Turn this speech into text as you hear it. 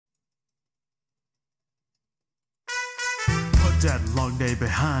that long day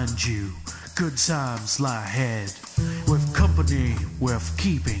behind you. Good times lie ahead. With company worth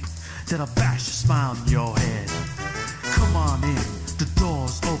keeping, that'll bash a smile on your head. Come on in, the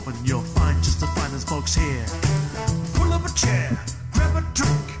door's open, you'll find just the finest folks here. Pull up a chair, grab a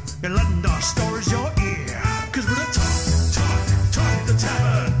drink, and lend our stories your ear. Cause we're the talk at the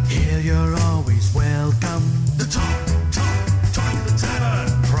tavern. Here you're always welcome. The talk at the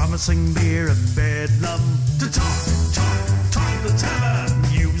tavern. Promising beer and bedlam. The talk at the tavern.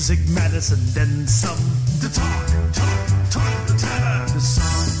 Music, medicine, then some. The talk at the tavern. The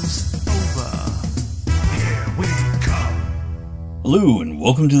song's over. Here we come. Hello and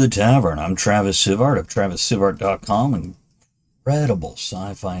welcome to the tavern. I'm Travis Sivart of TravisSivart.com. Incredible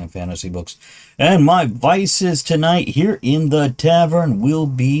sci-fi and fantasy books. And my vices tonight here in the tavern will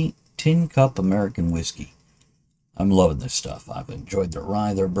be Tin Cup American whiskey. I'm loving this stuff. I've enjoyed their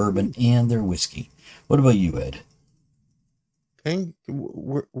rye, their bourbon, and their whiskey. What about you, Ed? Tell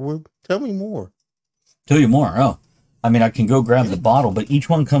me more. Tell you more. Oh, I mean, I can go grab the bottle, but each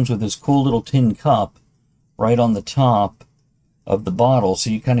one comes with this cool little tin cup right on the top of the bottle, so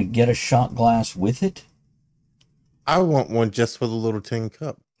you kind of get a shot glass with it. I want one just for the little tin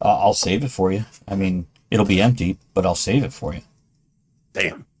cup. I'll save it for you. I mean, it'll be empty, but I'll save it for you.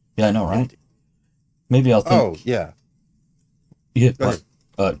 Damn. Yeah, I know, right? Maybe I'll think. Oh, yeah. Yeah,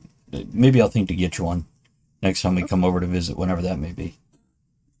 maybe I'll think to get you one next time we come over to visit, whenever that may be.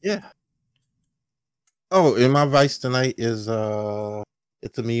 Yeah. Oh, and my vice tonight is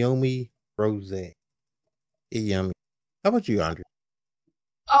it's a Miyomi Rosé. Yummy. How about you, Andre?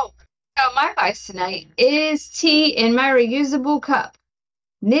 Oh, so my vice tonight is tea in my reusable cup,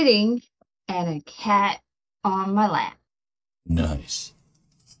 knitting, and a cat on my lap. Nice.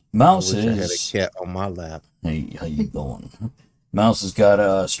 Mouse I wish I had a is... cat on my lap. Hey, how you doing? Mouse has got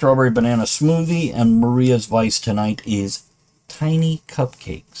a strawberry banana smoothie, and Maria's vice tonight is tiny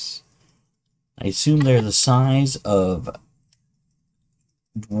cupcakes. I assume they're the size of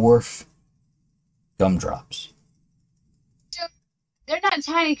dwarf gumdrops. They're not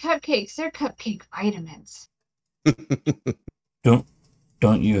tiny cupcakes, they're cupcake vitamins.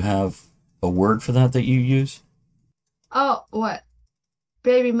 Don't you have a word for that you use? Oh, what?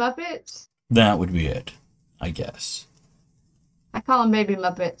 Baby Muppets? That would be it, I guess. I call them Baby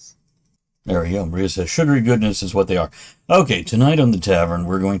Muppets. There we go. Maria says sugary goodness is what they are. Okay, tonight on the tavern,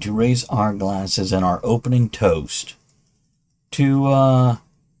 we're going to raise our glasses and our opening toast to,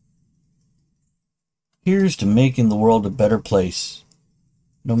 here's to making the world a better place,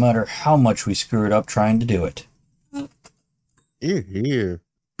 no matter how much we screw it up trying to do it. Here.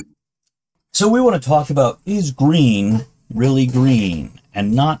 So we want to talk about, is green really green?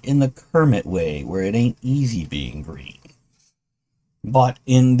 And not in the Kermit way, where it ain't easy being green, but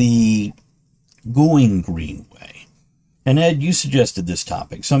in the going green way. And Ed, you suggested this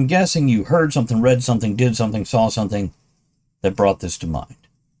topic, so I'm guessing you heard something, read something, did something, saw something that brought this to mind.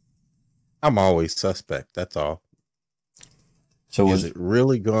 I'm always suspect, that's all. So is it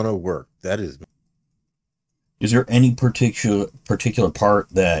really gonna work? That is. Is there any particular part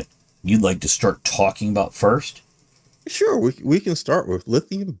that you'd like to start talking about first? Sure, we can start with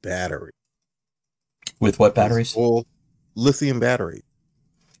lithium battery. With what batteries? Well, lithium battery.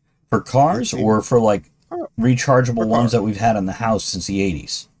 For cars or for like rechargeable ones that we've had in the house since the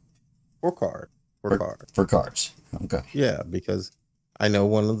 80s? For cars. For cars. Okay. Yeah, because I know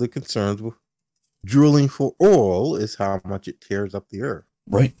one of the concerns with drilling for oil is how much it tears up the earth.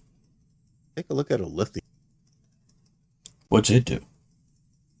 Right. Take a look at a lithium. What's it do?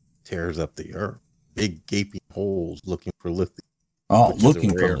 Tears up the earth. Big gaping holes looking for lithium. Oh, looking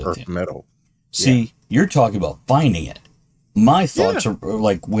for lithium. Earth metal. See, you're talking about finding it. My thoughts are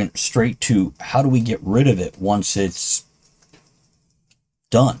like went straight to how do we get rid of it once it's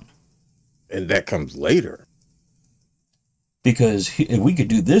done? And that comes later. Because if we could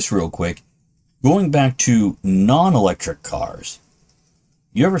do this real quick, going back to non-electric cars,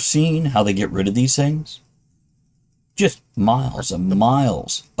 you ever seen how they get rid of these things? Just miles and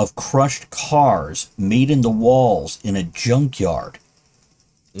miles of crushed cars made in the walls in a junkyard.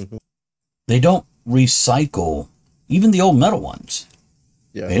 Mm-hmm. They don't recycle, even the old metal ones.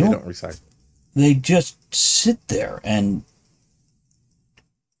 Yeah, they don't recycle. They just sit there and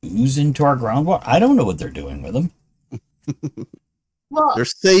ooze into our groundwater. I don't know what they're doing with them. Well, they're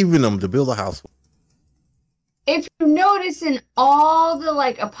saving them to build a house. If you notice in all the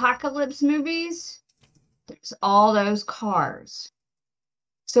like apocalypse movies, there's all those cars.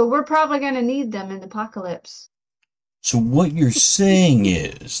 So we're probably going to need them in the apocalypse. So what you're saying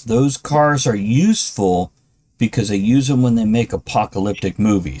is those cars are useful because they use them when they make apocalyptic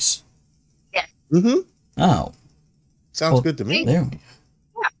movies. Yeah. Mm-hmm. Oh. Sounds good to me. There we go.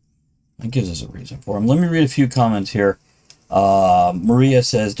 That gives us a reason for them. Let me read a few comments here. Maria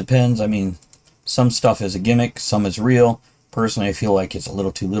says, depends. I mean, some stuff is a gimmick, some is real. Personally, I feel like it's a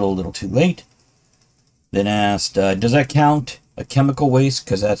little too little, a little too late. Then asked, does that count a chemical waste?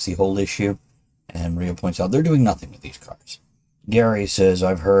 Because that's the whole issue. And Maria points out, they're doing nothing with these cars. Gary says,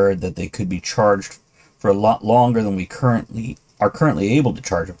 I've heard that they could be charged for a lot longer than we are currently able to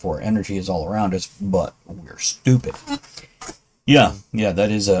charge it for. Energy is all around us, but we're stupid. Yeah,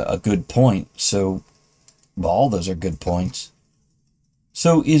 that is a good point. So, well, all those are good points.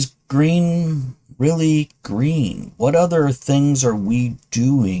 So is green really green? What other things are we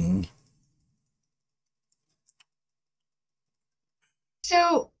doing?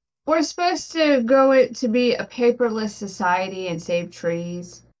 So we're supposed to go it to be a paperless society and save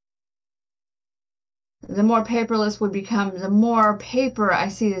trees. The more paperless we become, the more paper I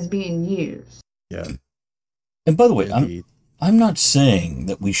see is being used. Yeah. And by the way, I'm not saying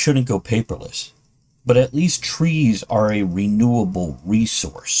that we shouldn't go paperless, but at least trees are a renewable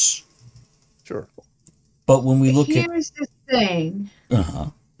resource. Sure. But when we look Here's the thing.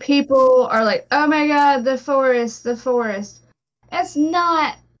 People are like, oh my God, the forest, the forest. That's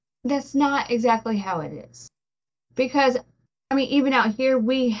not exactly how it is. Because, I mean, even out here,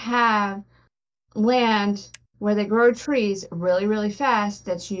 we have land where they grow trees really, really fast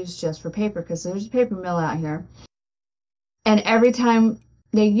that's used just for paper, because there's a paper mill out here. And every time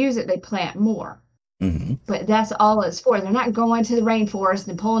they use it, they plant more. Mm-hmm. But that's all it's for. They're not going to the rainforest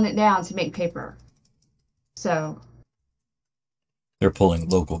and pulling it down to make paper. So they're pulling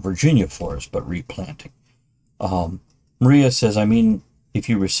local Virginia forests, but replanting. Maria says, I mean, if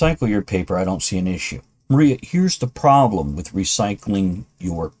you recycle your paper, I don't see an issue. Maria, here's the problem with recycling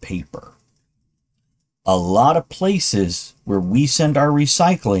your paper. A lot of places where we send our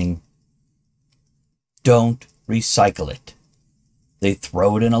recycling don't recycle it. They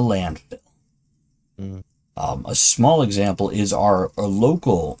throw it in a landfill. A small example is our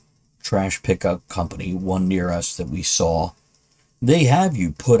local trash pickup company, one near us that we saw. They have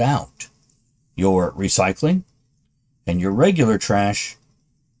you put out your recycling and your regular trash,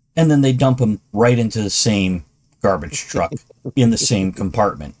 and then they dump them right into the same garbage truck in the same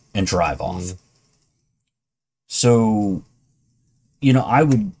compartment and drive off. So, you know,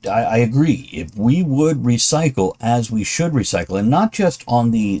 I agree. If we would recycle as we should recycle, and not just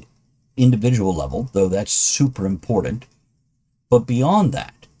on the individual level, though that's super important, but beyond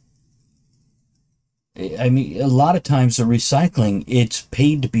that, I mean, a lot of times the recycling, it's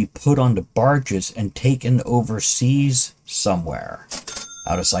paid to be put onto barges and taken overseas somewhere.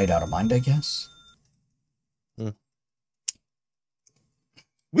 Out of sight, out of mind, I guess. We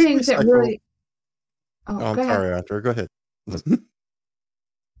things that recycle. really. I'm go ahead. sorry, Andrew. Go ahead.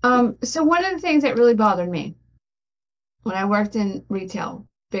 So one of the things that really bothered me when I worked in retail,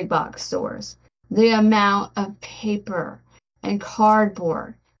 big box stores, the amount of paper and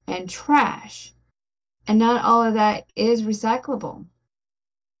cardboard and trash, and not all of that is recyclable.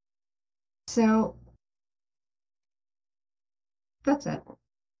 So that's it.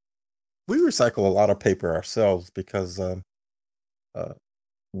 We recycle a lot of paper ourselves because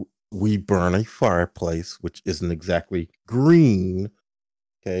we burn a fireplace, which isn't exactly green,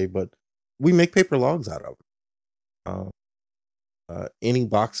 okay, but we make paper logs out of it. Any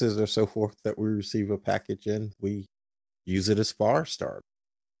boxes or so forth that we receive a package in, we use it as fire starter.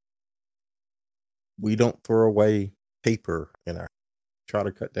 We don't throw away paper in our try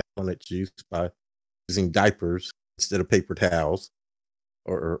to cut down on its use by using diapers instead of paper towels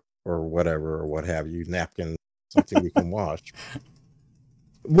or whatever or what have you, napkins, something we can wash.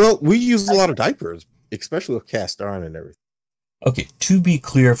 Well, we use a lot of diapers, especially with cast iron and everything. Okay, to be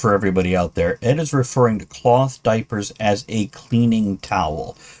clear for everybody out there, Ed is referring to cloth diapers as a cleaning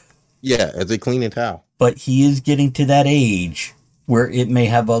towel. Yeah, as a cleaning towel. But he is getting to that age where it may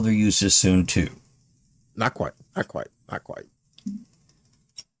have other uses soon too. Not quite.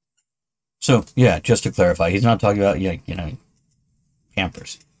 So, yeah, just to clarify, he's not talking about,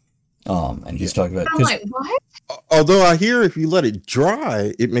 Pampers. And he's talking about... I'm like, what? Although I hear if you let it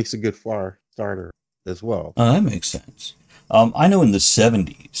dry, it makes a good fire starter as well. That makes sense. I know in the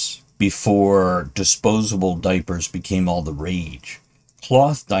 70s, before disposable diapers became all the rage,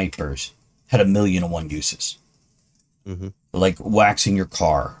 cloth diapers had 1,000,001 uses. Mm-hmm. Like waxing your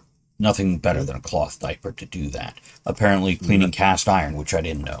car. Nothing better than a cloth diaper to do that. Apparently cleaning cast iron, which I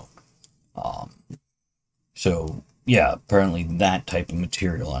didn't know. So, yeah, apparently that type of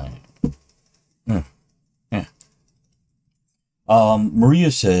material.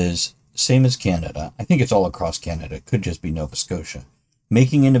 Maria says, same as Canada. I think it's all across Canada. It could just be Nova Scotia.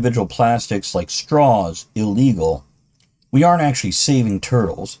 Making individual plastics like straws illegal We aren't actually saving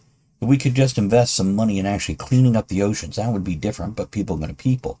turtles. If we could just invest some money in actually cleaning up the oceans, that would be different, but people are going to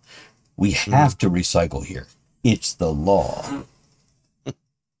people. We have to recycle here. It's the law. A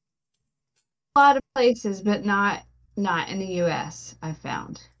lot of places, but not in the U.S., I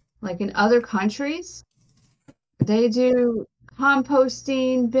found. Like in other countries, they do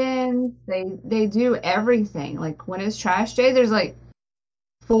composting bins. They do everything. Like when it's trash day, there's like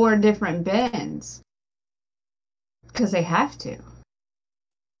 4 different bins because they have to.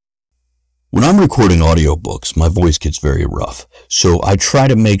 When I'm recording audiobooks, my voice gets very rough. So I try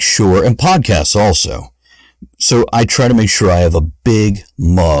to make sure, and podcasts also, so I try to make sure I have a big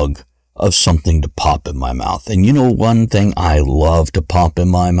mug of something to pop in my mouth. And you know one thing I love to pop in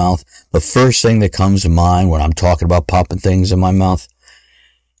my mouth? The first thing that comes to mind when I'm talking about popping things in my mouth?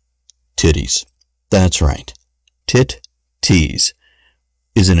 Titties. That's right. Tit Teas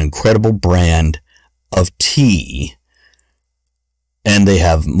is an incredible brand of tea. And they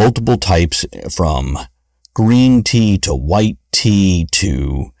have multiple types from green tea to white tea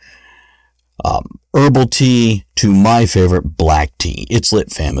to herbal tea to my favorite black tea. It's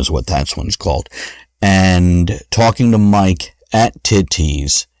Lit Fam is what that one's called. And talking to Mike at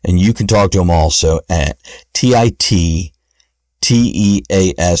Titteas, and you can talk to him also at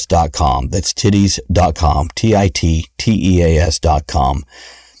TITTEAS.com. That's titties.com. TITTEAS.com.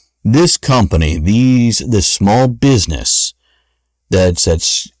 This company, this small business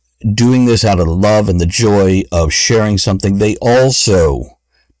that's doing this out of the love and the joy of sharing something, they also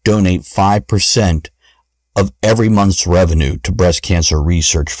donate 5% of every month's revenue to Breast Cancer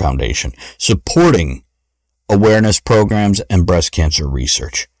Research Foundation, supporting awareness programs and breast cancer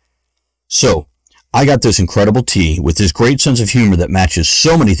research. So, I got this incredible tea with this great sense of humor that matches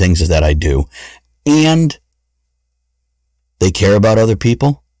so many things that I do, and they care about other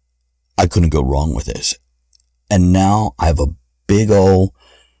people. I couldn't go wrong with this. And now I have a big old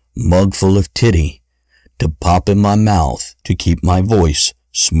mug full of titty to pop in my mouth to keep my voice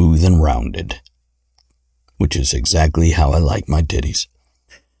smooth and rounded, which is exactly how I like my titties.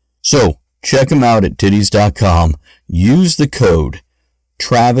 So check them out at titties.com. Use the code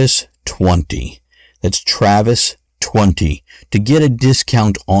Travis20. That's Travis20 to get a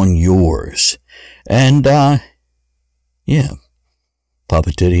discount on yours. And yeah, pop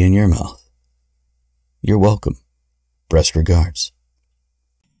a titty in your mouth. You're welcome. Best regards.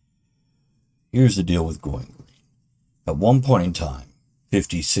 Here's the deal with going green. At one point in time,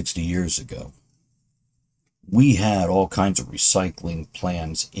 50, 60 years ago, we had all kinds of recycling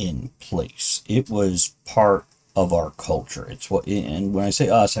plans in place. It was part of our culture. And when I say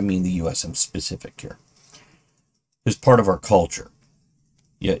us, I mean the U.S. I'm specific here. It was part of our culture.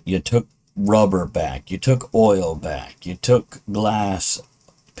 You took rubber back, you took oil back, you took glass,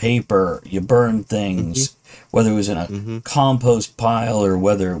 paper, you burned things, whether it was in a compost pile or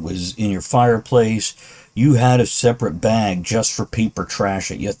whether it was in your fireplace. You had a separate bag just for paper trash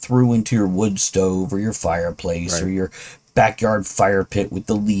that you threw into your wood stove or your fireplace or your backyard fire pit with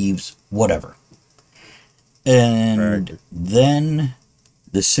the leaves, whatever. And then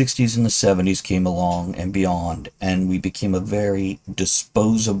the 60s and the 70s came along and beyond, and we became a very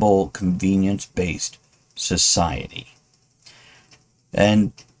disposable, convenience-based society.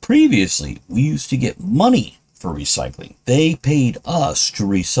 And previously, we used to get money for recycling. They paid us to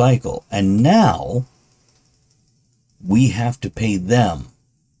recycle, and now we have to pay them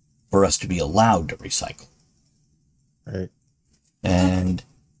for us to be allowed to recycle. Right.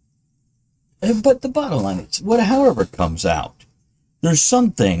 But the bottom line is, however it comes out, there's some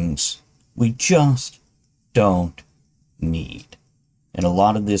things we just don't need. And a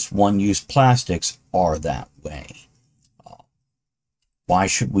lot of this one-use plastics are that way. Why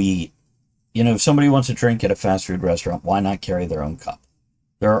should we, if somebody wants to drink at a fast food restaurant, why not carry their own cup?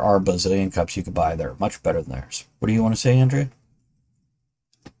 There are a bazillion cups you could buy that are much better than theirs. What do you want to say, Andrea?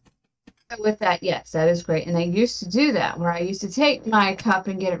 With that, yes, that is great. And I used to do that, where I used to take my cup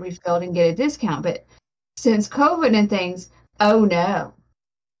and get it refilled and get a discount. But since COVID and things, oh no,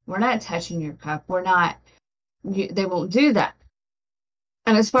 we're not touching your cup. We're not, they won't do that.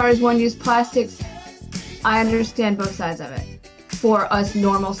 And as far as one-use plastics, I understand both sides of it. For us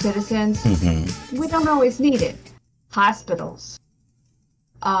normal citizens, we don't always need it. Hospitals,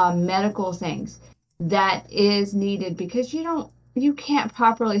 medical things, that is needed because you can't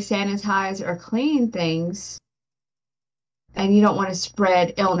properly sanitize or clean things, and you don't want to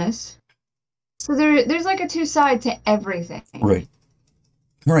spread illness. So there's like a two side to everything. Right,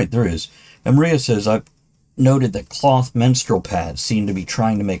 there is. And Maria says, I've noted that cloth menstrual pads seem to be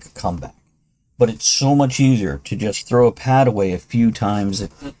trying to make a comeback. But it's so much easier to just throw a pad away a few times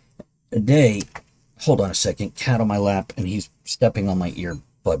a day hold on a second, cat on my lap, and he's stepping on my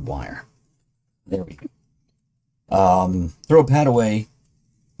earbud wire. There we go. Throw a pad away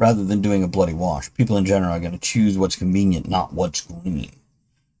rather than doing a bloody wash. People in general are going to choose what's convenient, not what's green.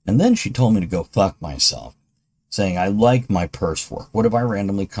 And then she told me to go fuck myself, saying, I like my purse fork. What if I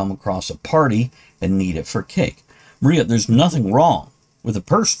randomly come across a party and need it for cake? Maria, there's nothing wrong with a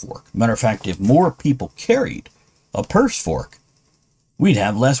purse fork. Matter of fact, if more people carried a purse fork, we'd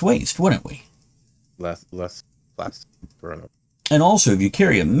have less waste, wouldn't we? Less plastic burn. And also, if you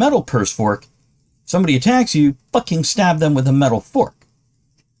carry a metal purse fork, somebody attacks you, fucking stab them with a metal fork.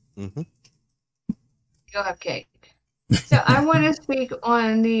 Mm-hmm. You'll have cake. So I want to speak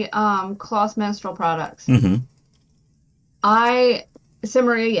on the cloth menstrual products. Mm-hmm.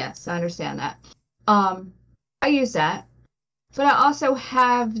 Maria, yes, I understand that. I use that. But I also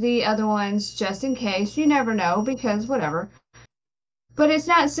have the other ones just in case. You never know, because whatever. But it's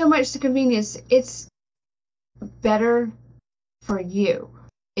not so much the convenience. It's better for you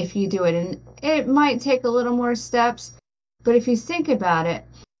if you do it. And it might take a little more steps. But if you think about it,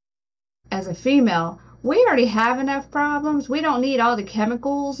 as a female, we already have enough problems. We don't need all the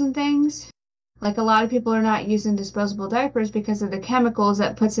chemicals and things. Like a lot of people are not using disposable diapers because of the chemicals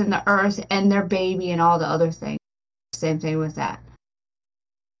that puts in the earth and their baby and all the other things. Same thing with that.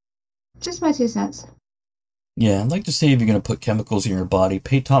 Just my 2 cents. Yeah, I'd like to say if you're going to put chemicals in your body,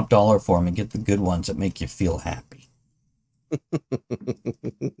 pay top dollar for them and get the good ones that make you feel happy.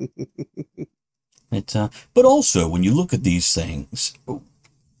 But also, when you look at these things,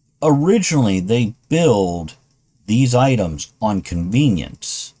 originally they build these items on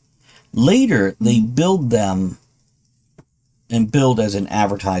convenience. Later, they build them and build as an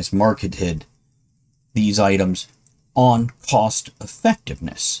advertised, marketed these items on cost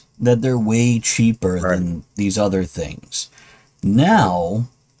effectiveness, that they're way cheaper than these other things. Now,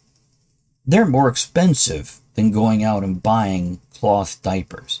 they're more expensive than going out and buying cloth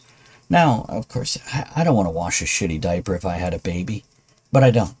diapers. Now, of course, I don't want to wash a shitty diaper if I had a baby, but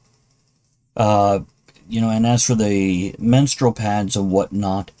I don't. And as for the menstrual pads and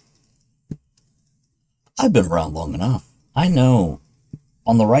whatnot, I've been around long enough. I know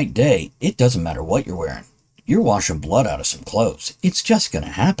on the right day, it doesn't matter what you're wearing. You're washing blood out of some clothes. It's just going to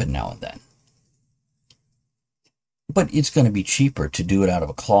happen now and then. But it's going to be cheaper to do it out of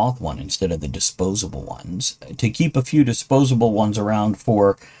a cloth one instead of the disposable ones. To keep a few disposable ones around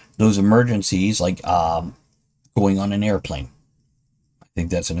for those emergencies, like going on an airplane. I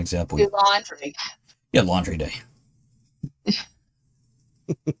think that's an example. Do laundry. Yeah, laundry day.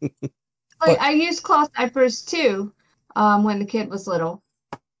 I used cloth diapers too when the kid was little.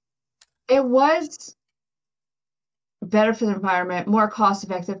 It was better for the environment, more cost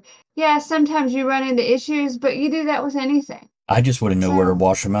effective. Yeah, sometimes you run into issues, but you do that with anything. I just wouldn't know where to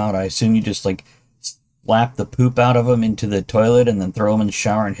wash them out. I assume you just slap the poop out of them into the toilet and then throw them in the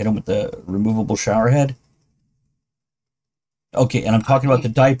shower and hit them with the removable shower head. Okay, and I'm talking about the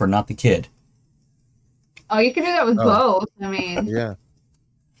diaper, not the kid. Oh, you can do that with both. I mean, yeah.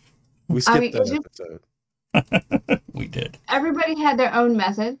 We skipped that episode. We did. Everybody had their own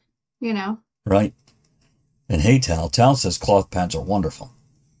method, Right. And hey, Tal says cloth pads are wonderful.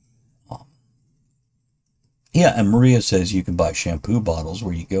 Yeah, and Maria says you can buy shampoo bottles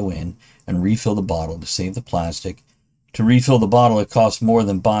where you go in and refill the bottle to save the plastic. To refill the bottle, it costs more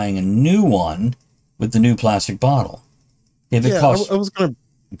than buying a new one with the new plastic bottle. If it costs... I was going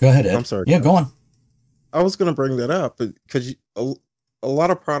to... Go ahead, Ed. I'm sorry. Yeah, go on. I was going to bring that up because a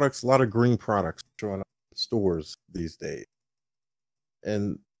lot of products, a lot of green products showing up in stores these days.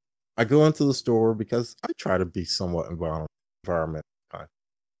 And I go into the store because I try to be somewhat environmental.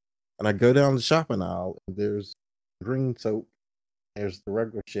 And I go down the shopping aisle, and there's green soap, there's the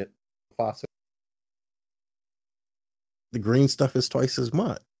regular shit, faucet. The green stuff is twice as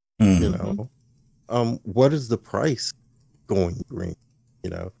much. What is the price going green?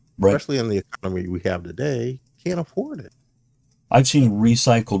 Right. Especially in the economy we have today, can't afford it. I've seen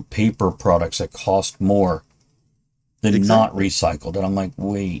recycled paper products that cost more than not recycled, and I'm like,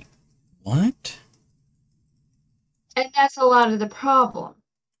 wait, what? And that's a lot of the problem.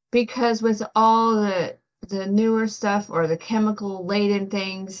 Because with all the newer stuff or the chemical laden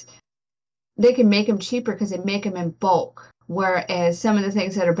things, they can make them cheaper because they make them in bulk. Whereas some of the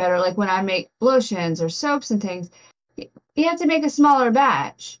things that are better, like when I make lotions or soaps and things, you have to make a smaller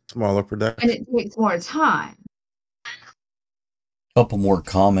batch. Smaller production. And it takes more time. Couple more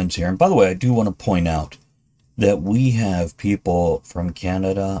comments here. And by the way, I do want to point out that we have people from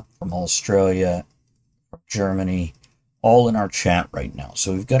Canada, from Australia, from Germany, all in our chat right now.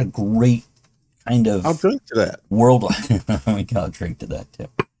 So we've got a great kind of... I'll drink to that. Worldwide... we got to drink to that too.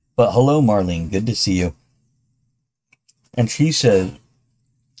 But hello, Marlene. Good to see you. And she said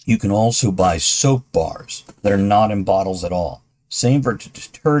you can also buy soap bars that are not in bottles at all. Same for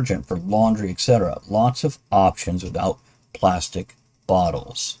detergent, for laundry, etc. Lots of options without plastic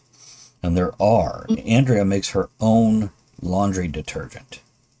bottles. And there are. Andrea makes her own laundry detergent.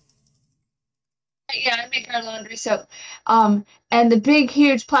 Yeah, I make our laundry soap. And the big,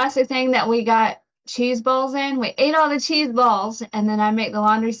 huge plastic thing that we got cheese balls in, we ate all the cheese balls, and then I make the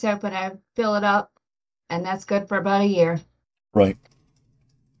laundry soap and I fill it up, and that's good for about a year. Right.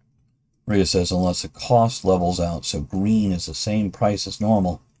 Maria says, unless the cost levels out, so green is the same price as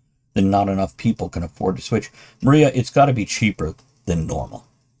normal, then not enough people can afford to switch. Maria, it's got to be cheaper than normal.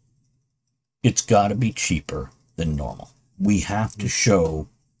 It's got to be cheaper than normal. We have to show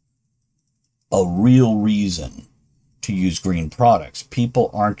a real reason to use green products. People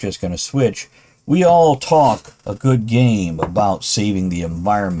aren't just going to switch. We all talk a good game about saving the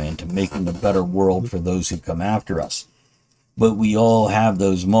environment and making a better world for those who come after us. But we all have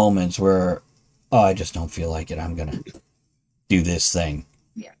those moments where, oh, I just don't feel like it. I'm going to do this thing.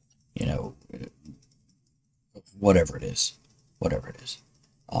 Yeah. You know, whatever it is. Whatever it is.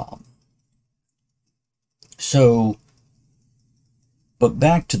 So, but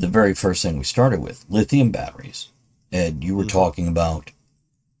back to the very first thing we started with, lithium batteries. Ed, you were talking about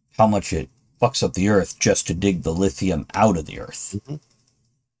how much it fucks up the earth just to dig the lithium out of the earth.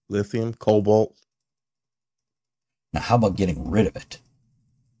 Lithium, cobalt. Now, how about getting rid of it?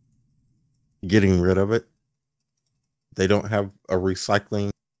 Getting rid of it. They don't have a recycling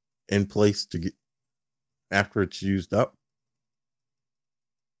in place to get after it's used up.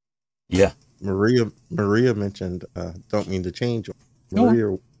 Yeah. Maria mentioned, don't mean to change.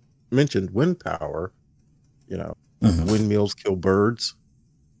 Maria mentioned wind power. You know, windmills kill birds.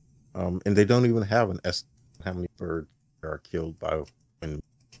 And they don't even have an estimate how many birds are killed by wind.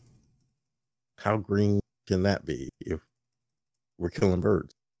 How green can that be if we're killing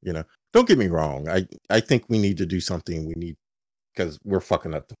birds? You know, don't get me wrong. I think we need to do something. We need, because we're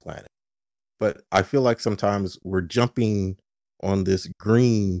fucking up the planet. But I feel like sometimes we're jumping on this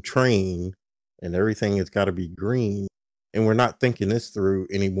green train and everything has got to be green. And we're not thinking this through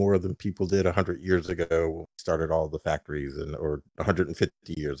any more than people did 100 years ago when we started all the factories, or 150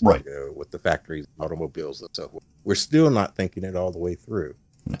 years ago with the factories, automobiles, and so forth. We're still not thinking it all the way through.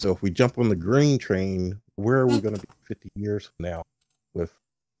 No. So if we jump on the green train, where are we going to be 50 years from now with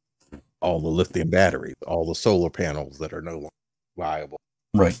all the lithium batteries, all the solar panels that are no longer viable?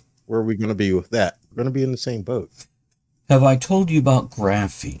 Right. Where are we going to be with that? We're going to be in the same boat. Have I told you about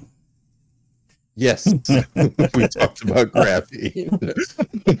graphene? Yes, we talked about graphene.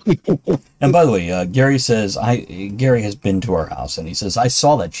 And by the way, Gary says, Gary has been to our house, and he says, I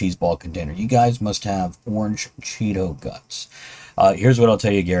saw that cheese ball container. You guys must have orange Cheeto guts. Here's what I'll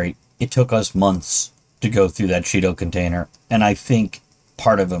tell you, Gary. It took us months to go through that Cheeto container, and I think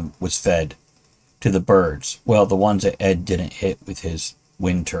part of them was fed to the birds. Well, the ones that Ed didn't hit with his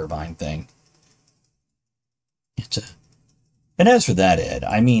wind turbine thing. And as for that, Ed,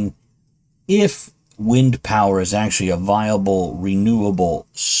 I mean, if wind power is actually a viable, renewable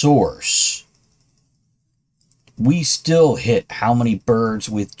source, we still hit how many birds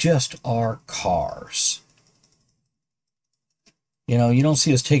with just our cars? You know, you don't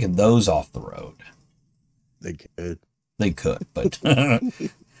see us taking those off the road. They could. They could, but,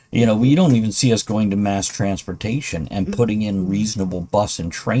 you know, we don't even see us going to mass transportation and putting in reasonable bus and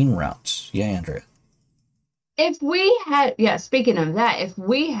train routes. Yeah, Andrea? If we had, speaking of that, if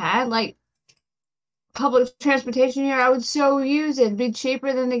we had, like, public transportation here, I would so use it. It'd be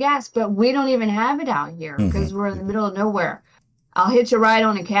cheaper than the gas, but we don't even have it out here because we're in the middle of nowhere. I'll hitch a ride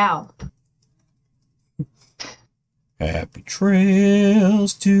on a cow. Happy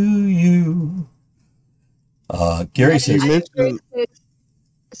trails to you. Gary says...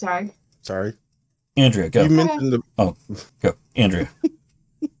 Sorry. Andrea, go. You mentioned the... Oh, go. Andrea.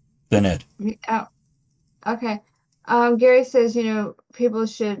 Then Ed. Oh, okay. Gary says, you know, people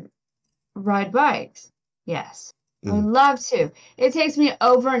should ride bikes. Yes. I would love to. It takes me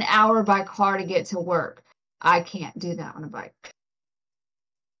over an hour by car to get to work. I can't do that on a bike.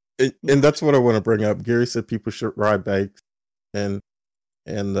 And that's what I want to bring up. Gary said people should ride bikes, and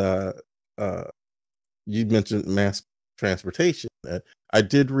you mentioned mass transportation. I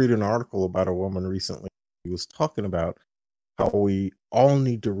did read an article about a woman recently who was talking about how we all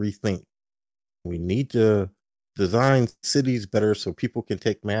need to rethink. We need to design cities better so people can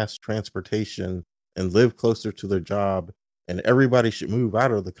take mass transportation and live closer to their job, and everybody should move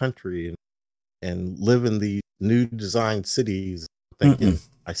out of the country and live in these new design cities. Thinking,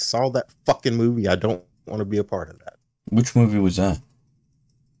 I saw that fucking movie. I don't want to be a part of that. Which movie was that?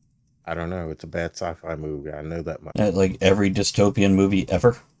 I don't know. It's a bad sci-fi movie. I know that much. Like every dystopian movie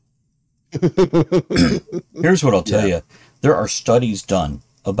ever. Here's what I'll tell you. There are studies done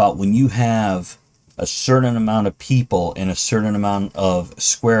about when you have a certain amount of people in a certain amount of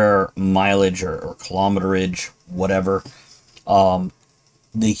square mileage or kilometerage, whatever,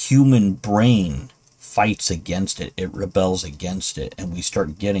 the human brain fights against it. It rebels against it. And we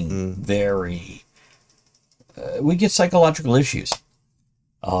start getting we get psychological issues.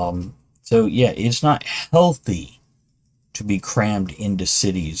 So yeah, it's not healthy to be crammed into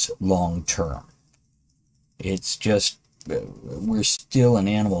cities long term. It's just, we're still an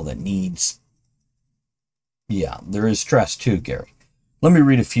animal that needs, there is stress too, Gary. Let me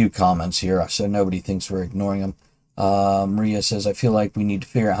read a few comments here so nobody thinks we're ignoring them. Maria says, I feel like we need to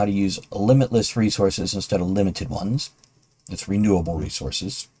figure out how to use limitless resources instead of limited ones. It's renewable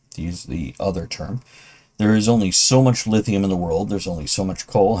resources, to use the other term. There is only so much lithium in the world. There's only so much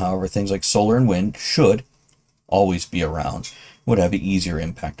coal. However, things like solar and wind should always be around, would have an easier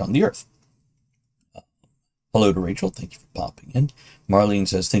impact on the earth. Hello to Rachel. Thank you for popping in. Marlene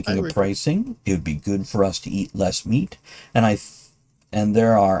says, thinking of pricing, it would be good for us to eat less meat. And I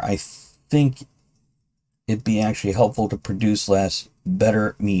think it'd be actually helpful to produce less,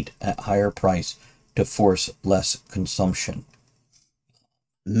 better meat at higher price to force less consumption.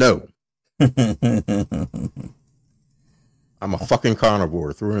 No. I'm a fucking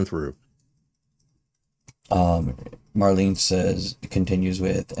carnivore through and through. Marlene says, continues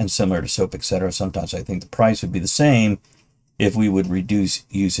with, and similar to soap, etc. Sometimes I think the price would be the same if we would reduce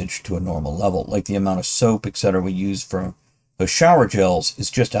usage to a normal level. Like the amount of soap, etc. we use for the shower gels is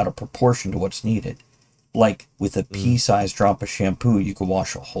just out of proportion to what's needed. Like with a pea-sized drop of shampoo, you could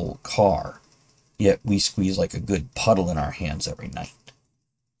wash a whole car. Yet we squeeze like a good puddle in our hands every night.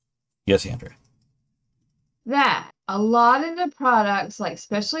 Yes, Andrea? That a lot of the products, like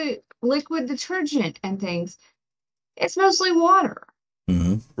especially liquid detergent and things, it's mostly water.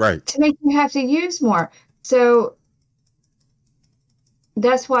 Mm-hmm. Right. To make you have to use more. So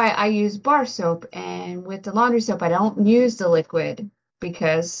that's why I use bar soap, and with the laundry soap, I don't use the liquid,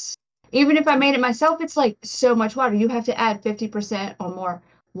 because even if I made it myself, it's like so much water. You have to add 50% or more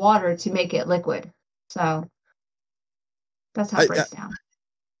water to make it liquid. So that's how it breaks down.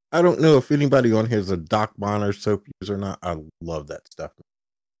 I don't know if anybody on here is a Doc Bonner soap user or not. I love that stuff,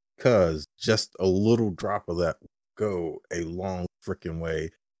 because just a little drop of that will go a long freaking way.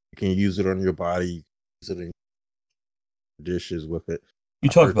 You can use it on your body, use it in dishes with it. You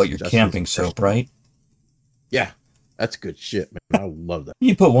talk about your camping soap, right? Yeah, that's good shit, man. I love that.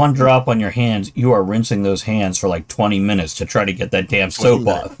 You put one drop on your hands, you are rinsing those hands for like 20 minutes to try to get that damn soap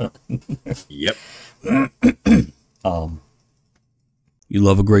off. Yep. You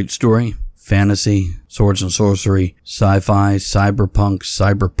love a great story? Fantasy, swords and sorcery, sci-fi, cyberpunk,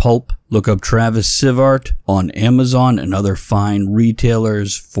 cyberpulp? Look up Travis Sivart on Amazon and other fine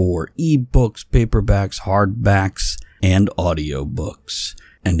retailers for ebooks, paperbacks, hardbacks, and audiobooks.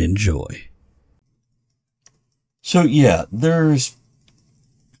 And enjoy. So yeah, there's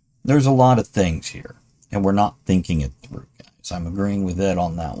a lot of things here, and we're not thinking it through, guys. I'm agreeing with Ed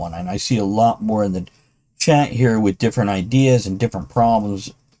on that one, and I see a lot more in the chat here with different ideas and different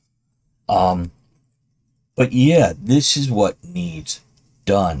problems. But yeah, this is what needs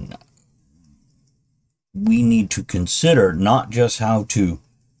done. We need to consider not just how to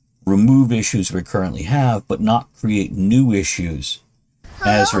remove issues we currently have, but not create new issues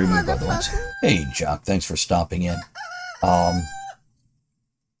as we remove other ones. Hey, Jock, thanks for stopping in.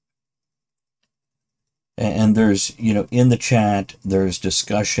 And there's, in the chat, there's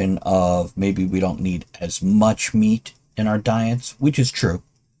discussion of maybe we don't need as much meat in our diets, which is true.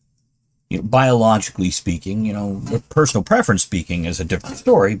 Biologically speaking, personal preference speaking is a different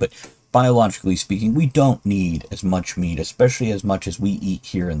story, but biologically speaking, we don't need as much meat, especially as much as we eat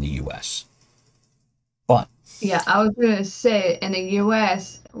here in the U.S. But yeah, I was going to say, in the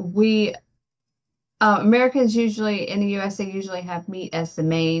U.S., Americans usually, in the U.S., they usually have meat as the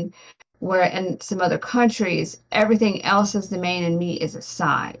main, where in some other countries, everything else is the main and meat is a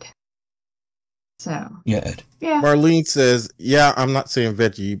side. So yeah, Ed. Yeah. Marlene says, yeah, I'm not saying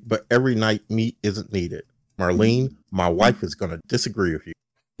veggie, but every night meat isn't needed. Marlene, my wife is going to disagree with you.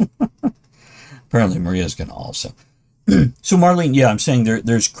 Apparently Maria's going to also. So Marlene, yeah, I'm saying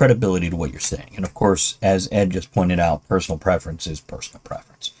there's credibility to what you're saying. And of course, as Ed just pointed out, personal preference is personal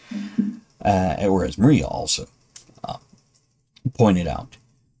preference. Or as Maria also pointed out.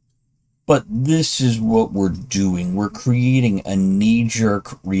 But this is what we're doing. We're creating a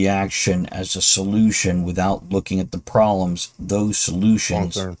knee-jerk reaction as a solution without looking at the problems those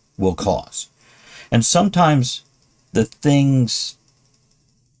solutions will cause. And sometimes the things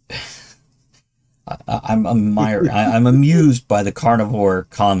I'm amused by the carnivore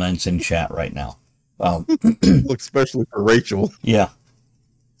comments in chat right now. Especially for Rachel. Yeah.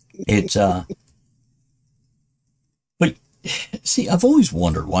 It's, but see, I've always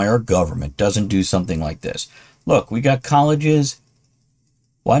wondered why our government doesn't do something like this. Look, we got colleges.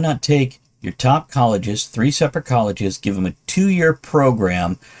 Why not take your top colleges, 3 separate colleges, give them a 2-year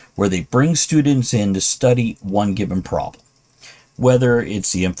program where they bring students in to study one given problem? Whether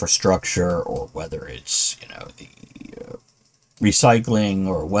it's the infrastructure, or whether it's, the recycling,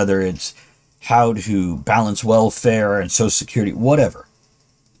 or whether it's how to balance welfare and Social Security, whatever.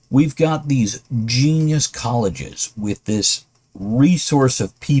 We've got these genius colleges with this resource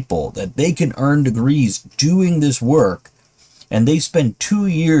of people that they can earn degrees doing this work, and they spend 2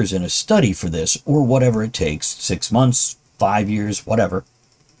 years in a study for this, or whatever it takes, 6 months, 5 years, whatever,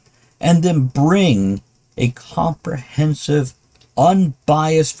 and then bring a comprehensive,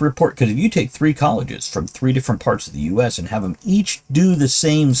 unbiased report. Because if you take 3 colleges from 3 different parts of the U.S. and have them each do the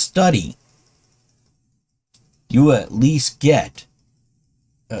same study, you at least get,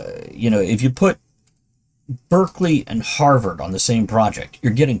 if you put Berkeley and Harvard on the same project,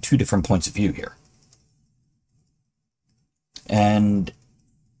 you're getting 2 different points of view here. And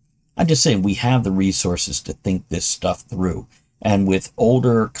I'm just saying, we have the resources to think this stuff through. And with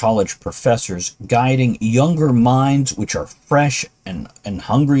older college professors guiding younger minds, which are fresh and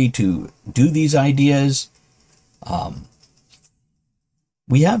hungry to do these ideas,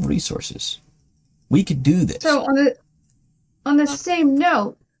 we have resources. We could do this. So on the same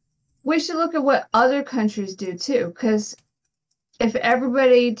note, we should look at what other countries do too, because if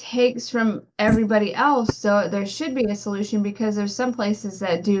everybody takes from everybody else, so there should be a solution, because there's some places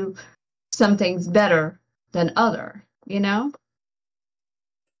that do some things better than other,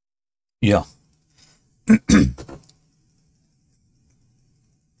 Yeah.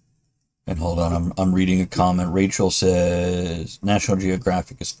 And hold on, I'm reading a comment. Rachel says, National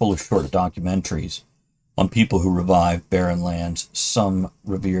Geographic is full of short documentaries on people who revive barren lands, some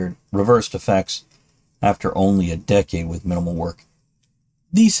reversed effects after only a decade with minimal work.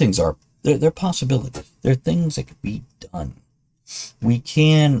 These things they're possibilities. They're things that could be done. We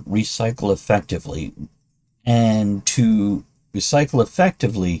can recycle effectively, and to recycle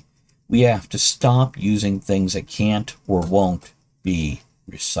effectively, we have to stop using things that can't or won't be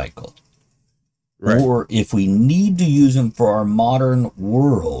recycled. Right. Or if we need to use them for our modern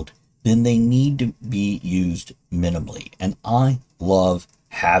world, then they need to be used minimally. And I love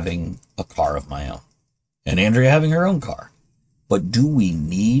having a car of my own, and Andrea having her own car. But do we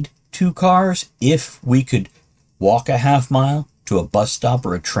need 2 cars? If we could walk a half mile to a bus stop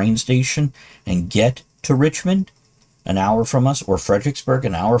or a train station and get to Richmond an hour from us, or Fredericksburg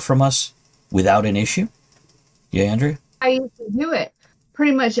an hour from us, without an issue? Yeah, Andrea? I used to do it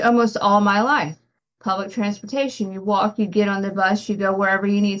pretty much almost all my life. Public transportation, you walk, you get on the bus, you go wherever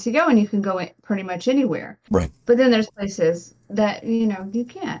you need to go, and you can go pretty much anywhere. Right. But then there's places that, you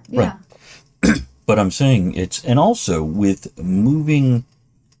can't. Yeah. Right. But I'm saying and also with moving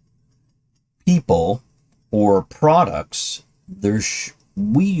people or products,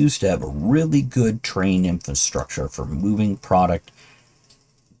 we used to have a really good train infrastructure for moving product.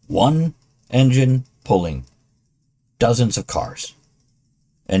 One engine pulling dozens of cars.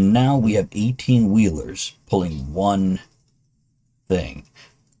 And now we have 18-wheelers pulling one thing.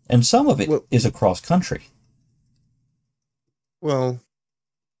 And some of it is across country. Well,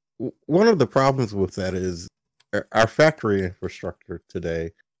 one of the problems with that is our factory infrastructure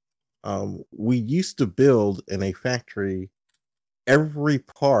today. We used to build in a factory, every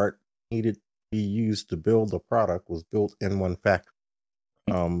part needed to be used to build a product was built in one factory.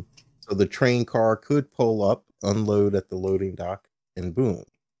 So the train car could pull up, unload at the loading dock, and boom.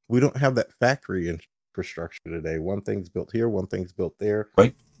 We don't have that factory infrastructure today. One thing's built here, one thing's built there.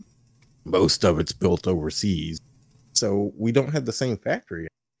 Right. Most of it's built overseas. So we don't have the same factory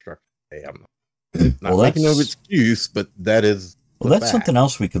infrastructure today. I'm not making no excuse, but that is that's fact. Something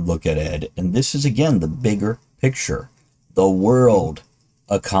else we could look at, Ed. And this is, again, the bigger picture. The world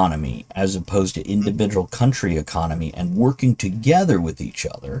economy as opposed to individual country economy, and working together with each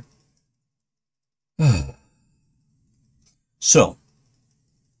other. So,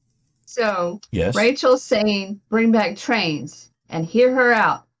 yes. Rachel's saying bring back trains, and hear her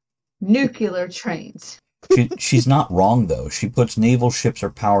out. Nuclear trains. She's not wrong, though. She puts naval ships are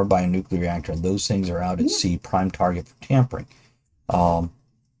powered by a nuclear reactor, and those things are out at sea, prime target for tampering. So,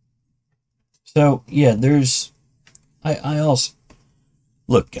 yeah, there's... I also...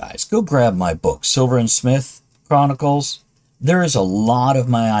 Look, guys, go grab my book, Silver and Smith Chronicles. there is a lot of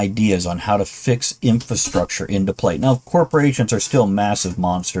my ideas on how to fix infrastructure into play. Now, corporations are still massive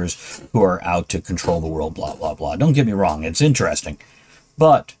monsters who are out to control the world, blah, blah, blah. Don't get me wrong, it's interesting.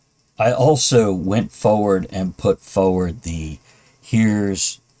 But I also went forward and put forward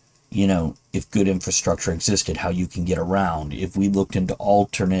here's, if good infrastructure existed, how you can get around. If we looked into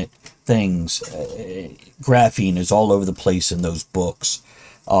alternate things, graphene is all over the place in those books.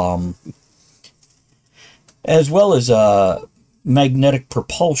 As well as magnetic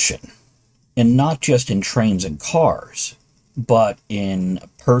propulsion, and not just in trains and cars, but in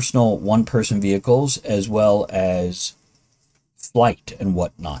personal one-person vehicles, as well as flight and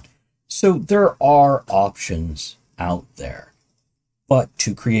whatnot. So there are options out there, but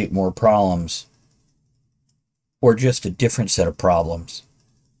to create more problems, or just a different set of problems,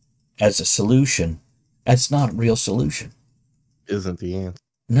 as a solution, that's not a real solution. Isn't the answer.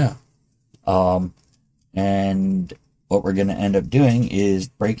 No. And what we're going to end up doing is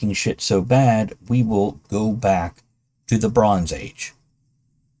breaking shit so bad, we will go back to the Bronze Age.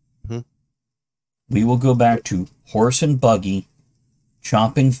 Mm-hmm. We will go back to horse and buggy,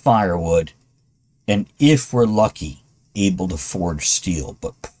 chopping firewood, and if we're lucky, able to forge steel,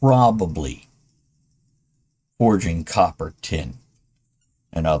 but probably forging copper, tin,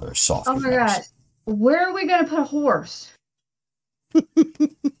 and other soft Oh my metals. God. Where are we going to put a horse?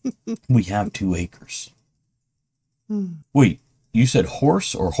 We have 2 acres. Wait, you said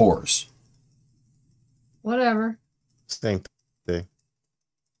horse or horse? Whatever. Same thing.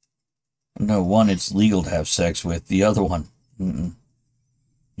 No, one it's legal to have sex with. The other one,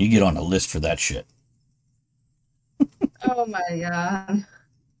 you get on a list for that shit. Oh my God.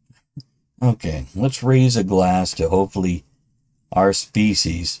 Okay, let's raise a glass to hopefully our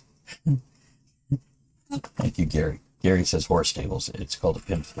species. Thank you, Gary. Gary says horse stables. It's called a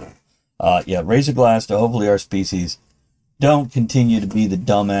pinfold. Yeah, raise a glass to hopefully our species don't continue to be the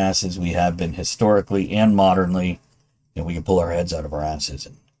dumbasses we have been historically and modernly, and we can pull our heads out of our asses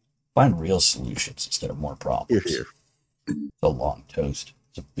and find real solutions instead of more problems. Here. It's a long toast.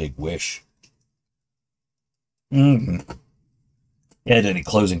 It's a big wish. You had any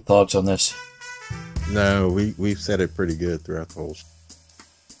closing thoughts on this? No, we've said it pretty good throughout the whole.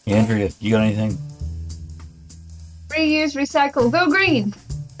 Andrea, you got anything? Reuse, recycle, go green.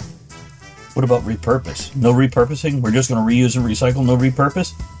 What about repurpose? No repurposing? We're just going to reuse and recycle, no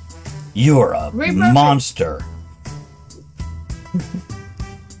repurpose? You're a monster.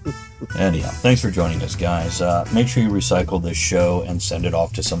 Anyhow, thanks for joining us, guys. Make sure you recycle this show and send it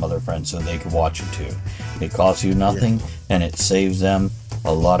off to some other friends so they can watch it too. It costs you nothing, and it saves them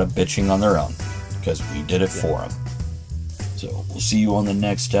a lot of bitching on their own, because we did it for them. So we'll see you on the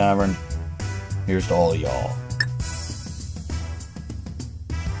next tavern. Here's to all y'all.